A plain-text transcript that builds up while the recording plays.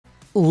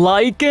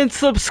Like and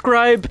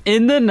subscribe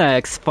in the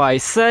next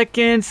 5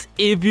 seconds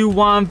if you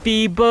want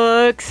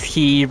V-Bucks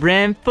here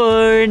in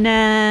Fortnite.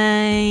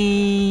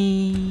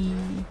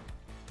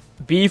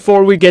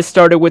 Before we get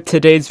started with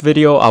today's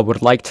video, I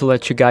would like to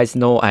let you guys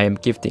know I am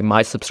gifting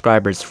my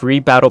subscribers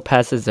free battle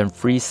passes and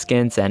free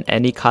skins and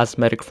any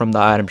cosmetic from the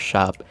item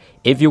shop.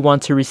 If you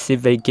want to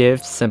receive a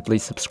gift, simply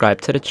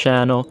subscribe to the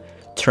channel,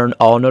 turn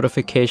all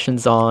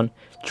notifications on,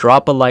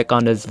 drop a like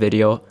on this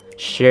video,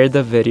 share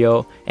the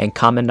video, and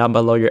comment down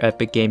below your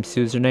Epic Games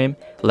username,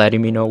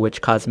 letting me know which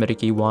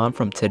cosmetic you want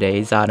from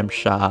today's item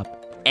shop.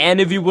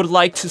 And if you would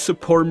like to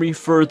support me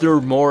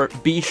furthermore,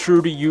 be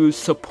sure to use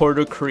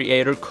supporter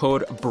creator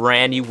code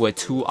Brandy with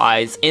 2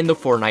 eyes in the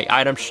Fortnite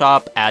item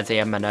shop, as I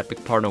am an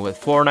Epic partner with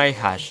Fortnite,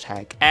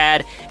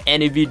 #ad.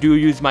 And if you do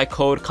use my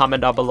code, comment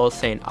down below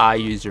saying I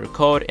use your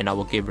code and I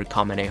will give your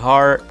comment a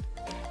heart.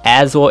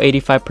 As well,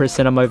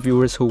 85% of my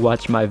viewers who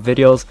watch my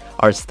videos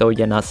are still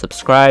yet not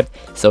subscribed,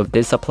 so if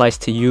this applies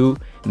to you,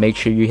 make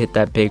sure you hit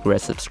that big red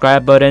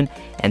subscribe button.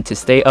 And to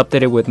stay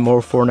updated with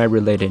more Fortnite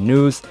related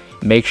news,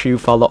 make sure you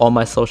follow all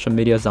my social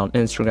medias on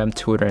Instagram,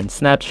 Twitter, and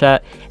Snapchat,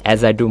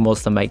 as I do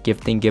most of my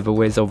gifting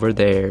giveaways over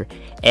there.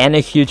 And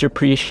a huge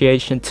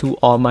appreciation to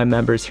all my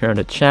members here on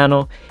the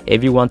channel.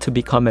 If you want to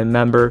become a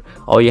member,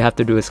 all you have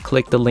to do is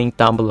click the link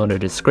down below in the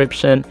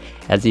description,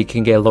 as you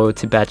can get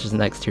loyalty badges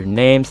next to your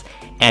names,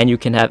 and you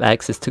can have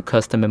access to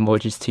custom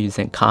emojis to use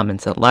in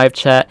comments and live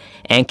chat,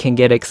 and can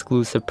get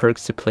exclusive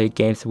perks to play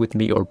games with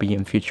me or be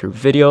in future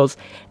videos.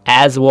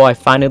 As well, I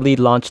finally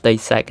launched a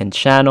second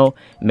channel.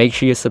 Make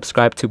sure you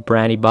subscribe to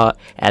BrandyBot,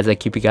 as I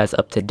keep you guys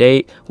up to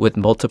date with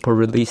multiple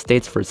release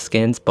dates for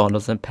skins,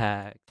 bundles, and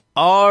packs.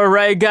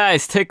 Alright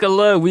guys, take a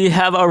look. We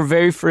have our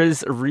very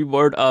first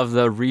reward of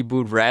the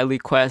reboot rally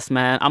quest,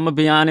 man. I'm gonna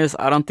be honest,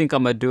 I don't think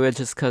I'm gonna do it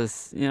just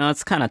because, you know,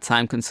 it's kind of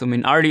time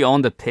consuming. I already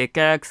own the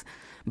pickaxe,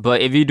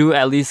 but if you do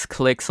at least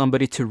click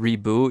somebody to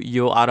reboot,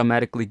 you'll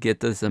automatically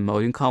get this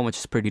emoticon, which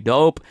is pretty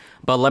dope.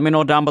 But let me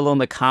know down below in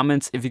the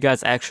comments if you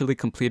guys actually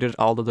completed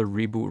all of the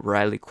reboot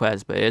rally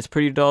quests. But it's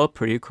pretty dope,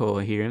 pretty cool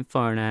here in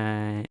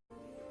Fortnite.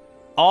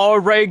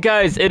 Alright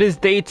guys, it is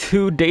day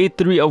 2, day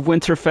 3 of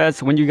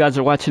Winterfest when you guys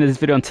are watching this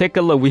video. And take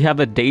a look, we have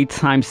a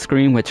daytime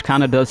screen, which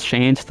kind of does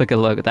change. Take a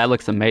look, that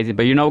looks amazing.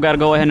 But you know, we gotta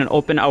go ahead and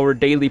open our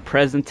daily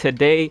present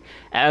today.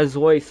 As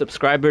well, a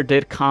subscriber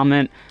did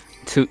comment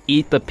to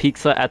eat the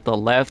pizza at the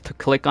left.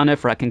 Click on it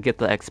for I can get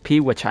the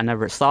XP, which I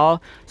never saw.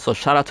 So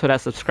shout out to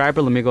that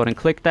subscriber. Let me go ahead and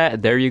click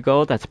that. There you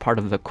go, that's part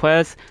of the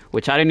quest,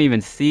 which I didn't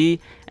even see.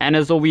 And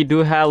as well, we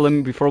do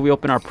have, before we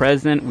open our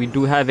present, we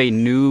do have a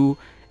new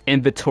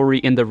inventory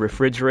in the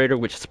refrigerator,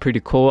 which is pretty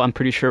cool. I'm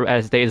pretty sure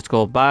as days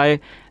go by,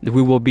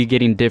 we will be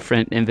getting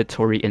different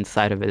inventory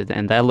inside of it.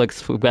 And that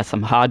looks, we got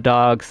some hot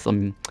dogs,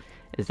 some,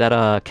 is that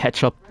a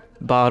ketchup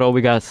bottle,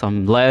 we got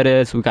some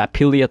lettuce, we got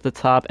pili at the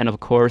top, and of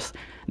course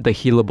the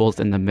healables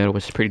in the middle,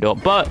 which is pretty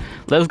dope. But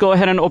let's go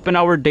ahead and open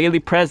our daily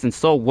presents.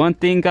 So one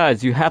thing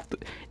guys, you have to,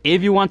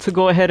 if you want to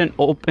go ahead and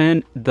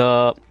open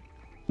the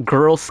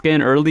girl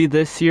skin early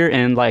this year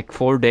in like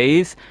 4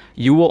 days,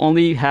 you will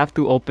only have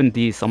to open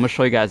these. So I'm gonna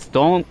show you guys.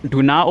 Do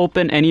not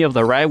open any of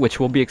the right, which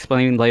we'll be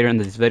explaining later in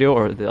this video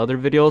or the other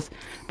videos,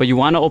 but you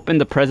want to open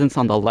the presents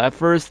on the left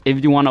first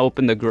if you want to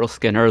open the girl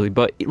skin early.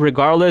 But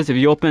regardless, if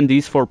you open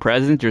these 4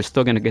 presents, you're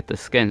still gonna get the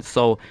skin.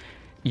 So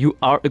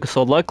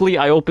luckily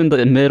I opened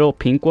the middle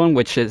pink one,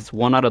 which is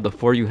 1 out of the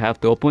 4 you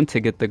have to open to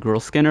get the girl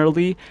skin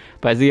early.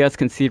 But as you guys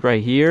can see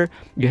right here,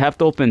 you have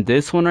to open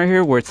this one right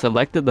here where it's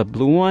selected, the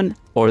blue one,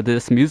 or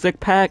this music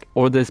pack,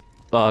 or this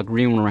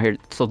green one right here.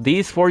 So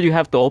these 4 you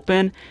have to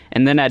open,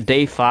 and then at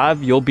day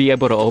 5 you'll be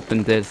able to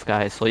open this,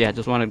 guys. So yeah,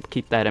 just want to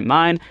keep that in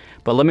mind.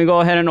 But let me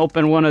go ahead and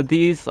open one of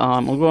these.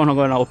 I'm going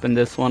to open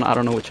this one. I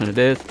don't know which one it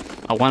is.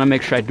 I want to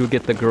make sure I do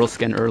get the girl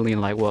skin early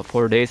in like, what,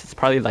 4 days? It's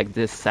probably like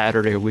this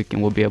Saturday or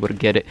weekend we'll be able to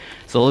get it.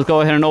 So let's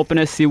go ahead and open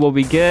it, see what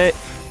we get.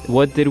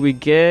 What did we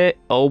get?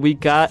 Oh, we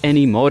got an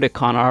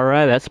emoticon.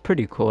 Alright, that's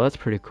pretty cool. That's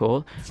pretty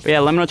cool. But yeah,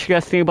 let me know what you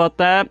guys think about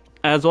that.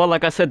 As well,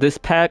 like I said, this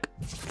pack,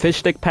 fish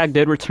stick pack,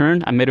 did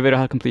return. I made a video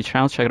how to complete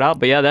challenge. Check it out.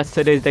 But yeah, that's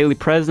today's daily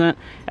present.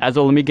 As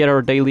well, let me get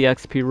our daily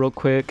XP real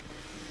quick.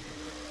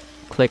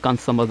 Click on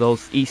some of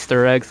those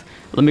Easter eggs.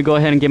 Let me go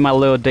ahead and get my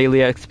little daily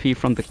XP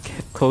from the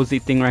cozy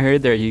thing right here.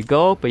 There you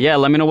go. But yeah,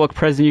 let me know what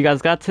present you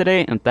guys got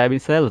today. And with that being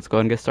said, let's go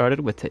ahead and get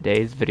started with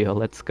today's video.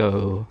 Let's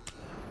go.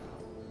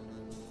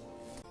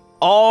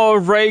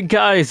 Alright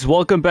guys,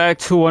 welcome back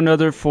to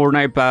another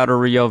Fortnite Battle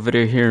Royale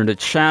video here on the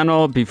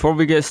channel. Before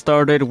we get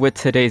started with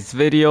today's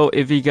video,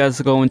 if you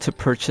guys are going to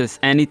purchase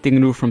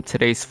anything new from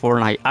today's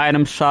Fortnite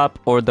item shop,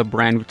 or the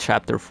brand new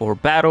Chapter 4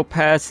 Battle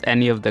Pass,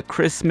 any of the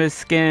Christmas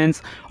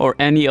skins, or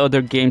any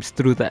other games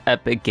through the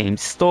Epic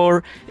Games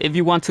Store, if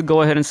you want to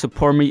go ahead and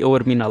support me, it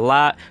would mean a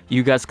lot.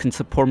 You guys can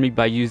support me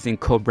by using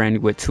code Brandy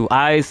with 2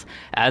 eyes,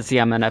 as I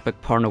am an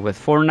Epic partner with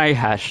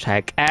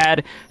Fortnite,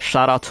 #ad.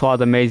 Shout out to all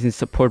the amazing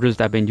supporters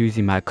that have been using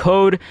using my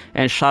code.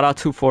 And shout out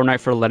to Fortnite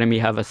for letting me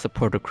have a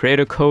supporter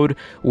creator code,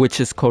 which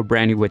is code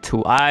Brandy with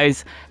 2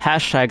 eyes.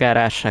 Hashtag at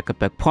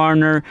hashtag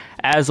partner.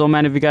 As well,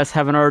 man, if you guys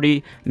haven't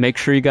already, make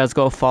sure you guys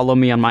go follow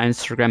me on my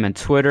Instagram and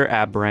Twitter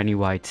at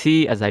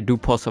BrandyYT, as I do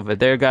post over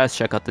there, guys.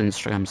 Check out the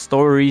Instagram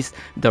stories,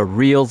 the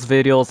reels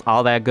videos,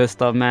 all that good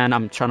stuff, man.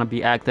 I'm trying to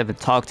be active and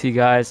talk to you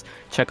guys.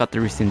 Check out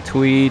the recent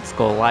tweets.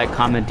 Go like,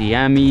 comment,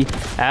 DM me.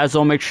 As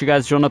well, make sure you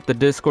guys join up the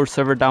Discord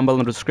server down below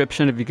in the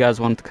description if you guys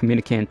want to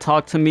communicate and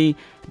talk to me.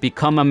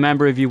 Become a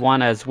member if you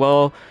want as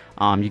well.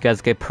 You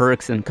guys get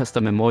perks and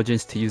custom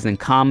emojis to use in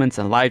comments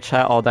and live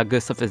chat. All that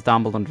good stuff is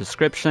down below in the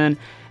description.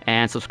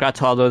 And subscribe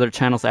to all the other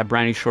channels at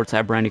Brandy Shorts,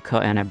 at Brandy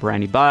Cut, and at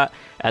Brandy Bot,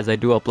 as I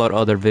do upload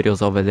other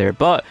videos over there.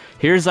 But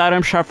here's the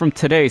item shop from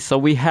today. So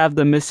we have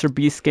the Mr.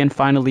 Beast skin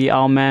finally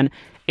out, man.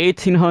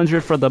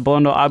 1800 for the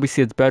bundle.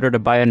 Obviously, it's better to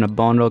buy it in a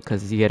bundle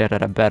because you get it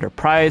at a better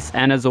price.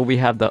 And as well, we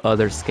have the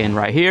other skin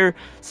right here.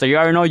 So you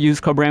already know, use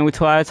code Brandy with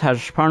 2 eyes,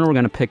 hashtag partner. We're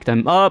gonna pick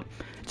them up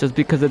just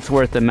because it's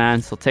worth it,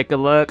 man. So take a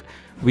look.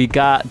 We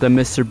got the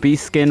Mr.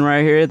 Beast skin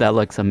right here. That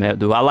looks amazing,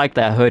 dude. I like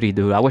that hoodie,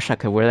 dude. I wish I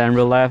could wear that in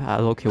real life. I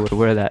low-key would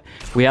wear that.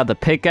 We have the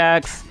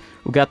pickaxe.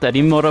 We got that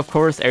emote, of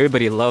course.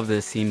 Everybody loves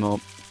this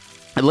emote.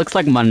 It looks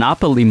like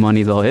Monopoly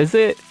money, though. Is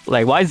it?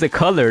 Like, why is it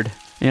colored?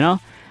 You know?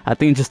 I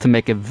think just to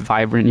make it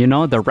vibrant, you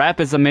know? The wrap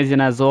is amazing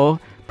as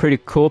well. Pretty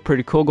cool,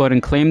 pretty cool. Go ahead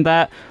and claim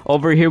that.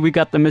 Over here, we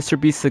got the Mr.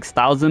 Beast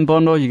 6000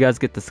 bundle. You guys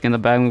get the skin in the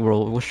bag.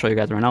 We'll show you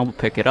guys right now. We'll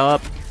pick it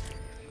up.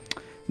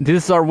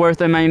 These are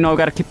worth it, man. You know,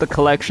 gotta keep the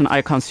collection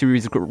icon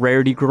series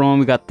rarity growing.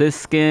 We got this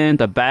skin,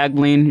 the bag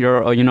bling.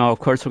 You know, of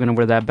course, we're gonna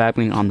wear that bag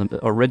bling on the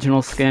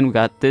original skin. We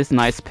got this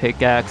nice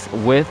pickaxe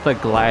with a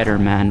glider,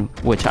 man,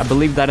 which I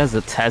believe that is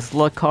a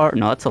Tesla car.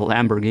 No, that's a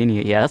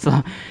Lamborghini. Yeah,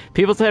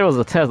 people said it was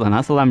a Tesla, and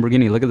that's a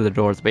Lamborghini. Look at the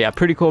doors. But yeah,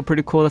 pretty cool,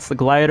 pretty cool. That's the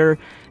glider.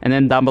 And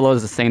then down below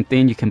is the same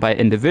thing. You can buy it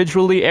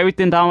individually.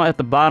 Everything down at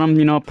the bottom,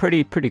 you know,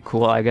 pretty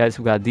cool, I guess.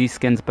 We got these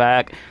skins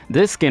back.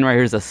 This skin right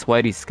here is a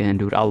sweaty skin,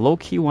 dude. I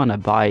low-key want to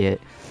buy it.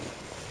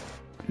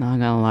 Not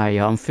gonna lie,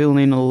 y'all, I'm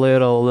feeling a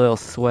little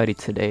sweaty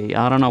today.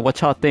 I don't know what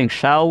y'all think.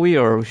 Shall we,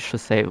 or we should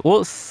say,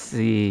 we'll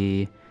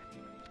see.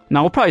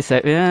 No, we'll probably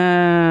say,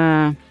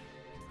 yeah.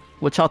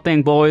 What y'all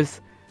think,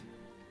 boys?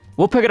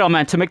 We'll pick it up,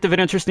 man. To make the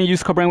video interesting,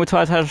 use code Brandy with 2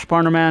 eyes, hashtag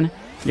partner, man.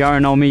 Y'all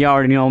already know me. Y'all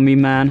already know me,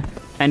 man.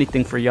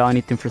 Anything for y'all,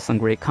 anything for some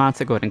great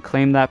content. Go ahead and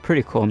claim that.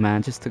 Pretty cool,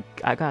 man.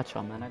 I got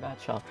y'all, man. I got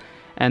y'all.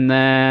 And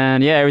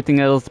then, yeah, everything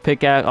else to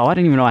pick out. Oh, I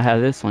didn't even know I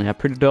had this one. Yeah,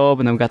 pretty dope.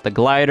 And then we got the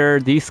glider.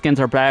 These skins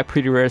are back.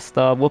 Pretty rare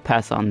stuff. We'll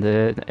pass on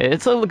this.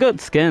 It's a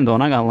good skin, though.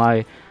 Not gonna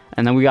lie.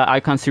 And then we got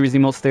icon series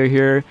emotes there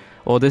here.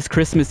 Oh, this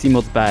Christmas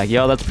emotes back.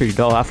 Yo, that's pretty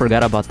dope. I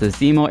forgot about this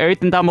emo.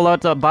 Everything down below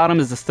at the bottom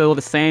is still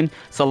the same.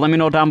 So let me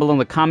know down below in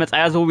the comments.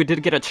 As well, we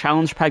did get a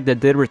challenge pack that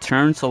did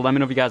return. So let me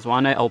know if you guys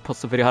want it. I'll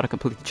post a video how to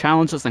complete the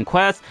challenges and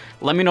quests.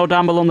 Let me know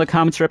down below in the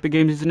comments your Epic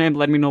Games username.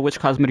 Let me know which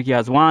cosmetic you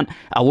guys want.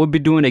 I will be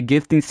doing a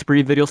gifting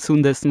spree video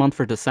soon this month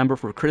for December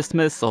for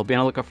Christmas. So be on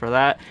the lookout for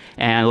that.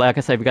 And like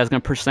I said, if you guys are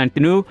going to purchase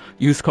anything new,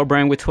 use code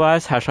Brandy with 2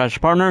 eyes, hashtag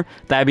partner.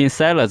 That being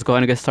said, let's go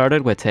ahead and get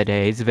started with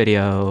today's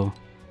video.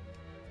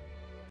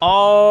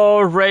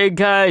 Alright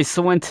guys,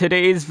 so in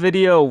today's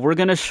video, we're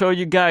gonna show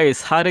you guys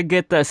how to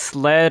get the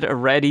Sled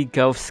Ready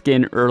Guff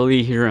skin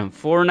early here in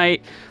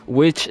Fortnite,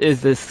 which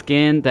is the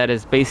skin that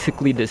is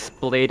basically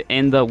displayed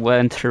in the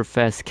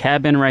Winterfest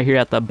cabin right here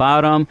at the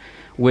bottom,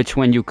 which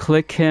when you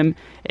click him,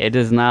 it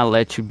does not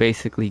let you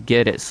basically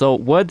get it. So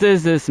what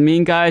does this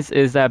mean, guys,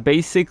 is that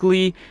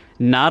basically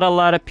not a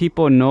lot of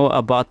people know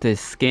about this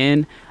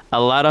skin. A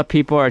lot of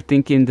people are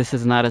thinking this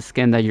is not a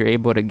skin that you're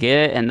able to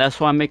get, and that's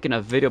why I'm making a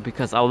video,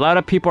 because a lot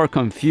of people are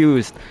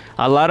confused.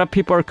 A lot of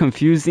people are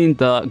confusing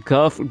the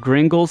Guff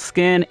Gringle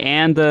skin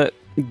and the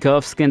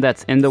Guff skin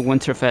that's in the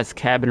Winterfest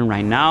cabin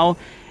right now.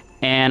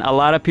 And a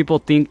lot of people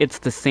think it's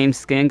the same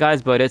skin,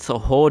 guys, but it's a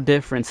whole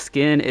different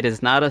skin. It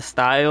is not a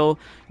style.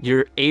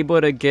 You're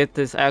able to get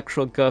this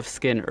actual Guff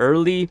skin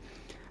early,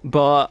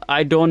 but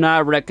I do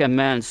not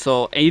recommend.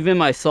 So even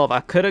myself, I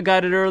could have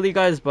got it early,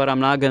 guys, but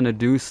I'm not gonna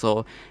do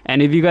so.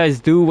 And if you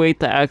guys do wait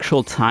the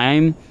actual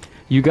time,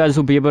 you guys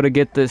will be able to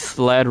get this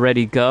Sled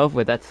Ready Guff.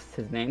 Wait, that's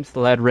his name,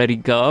 Sled Ready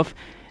Guff.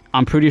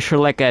 I'm pretty sure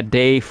like at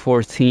day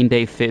 14,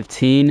 day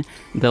 15,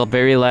 the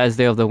very last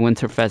day of the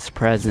Winterfest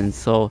present.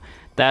 So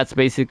that's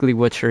basically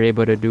what you're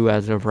able to do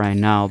as of right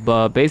now.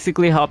 But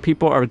basically how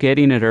people are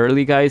getting it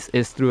early, guys,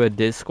 is through a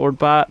Discord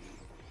bot.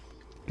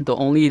 The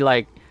only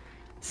like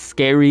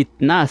scary,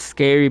 not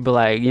scary, but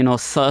like, you know,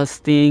 sus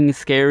thing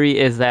scary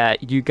is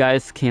that you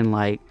guys can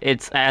like,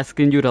 it's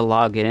asking you to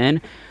log in,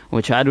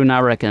 which I do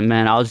not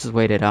recommend. I'll just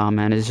wait it out,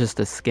 man. It's just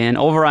a skin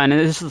overall, and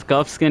it's just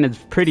Guff skin. It's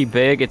pretty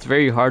big. It's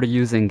very hard to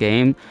use in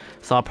game,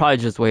 so I'll probably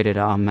just wait it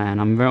out,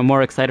 man. I'm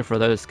more excited for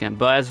those skin.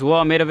 But as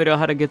well, I made a video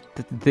how to get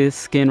this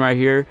skin right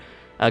here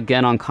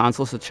again on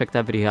console, so check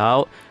that video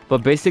out.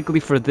 But basically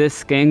for this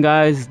skin,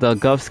 guys, the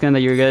Guff skin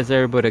that you guys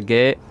are able to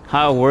get,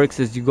 how it works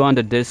is you go on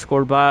the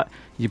Discord bot,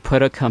 you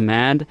put a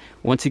command.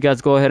 Once you guys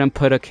go ahead and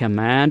put a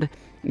command,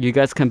 you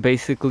guys can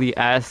basically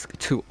ask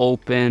to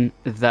open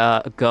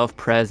the Guff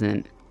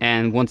present.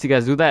 and once you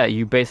guys do that,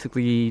 you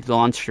basically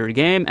launch your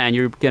game and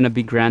you're gonna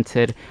be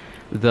granted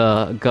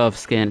the Guff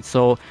skin.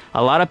 So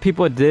a lot of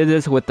people did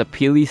this with the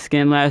Peely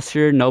skin last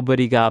year.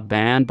 Nobody got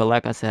banned, but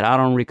like I said, I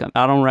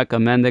don't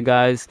recommend it,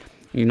 guys.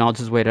 You know,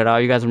 just wait it out.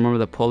 You guys remember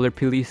the Polar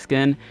Peely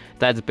skin?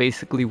 That's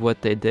basically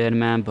what they did,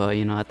 man. But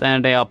you know, at the end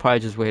of the day, I'll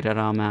probably just wait it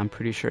out, man. I'm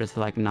pretty sure it's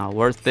like not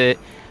worth it.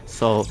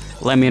 So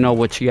let me know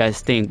what you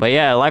guys think. But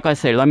yeah, like I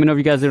said, let me know if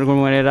you guys are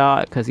gonna wait it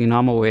out, because you know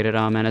I'm gonna wait it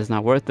out, man. It's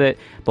not worth it.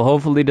 But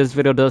hopefully this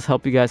video does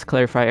help you guys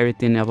clarify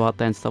everything about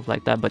that and stuff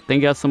like that. But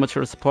thank you guys so much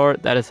for the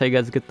support. That is how you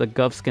guys get the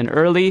Guff skin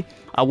early.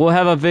 I will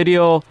have a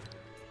video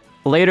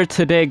later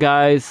today,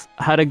 guys,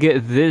 how to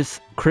get this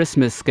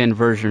Christmas skin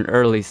version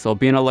early. So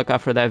be on the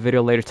lookout for that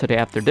video later today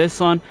after this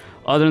one.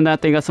 Other than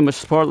that, thank you guys so much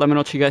for support. Let me know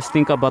what you guys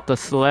think about the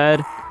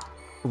Sled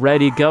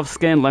Ready Guff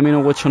skin. Let me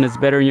know which one is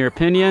better in your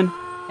opinion.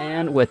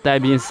 And with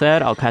that being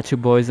said, I'll catch you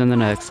boys in the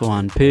next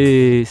one.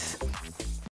 Peace.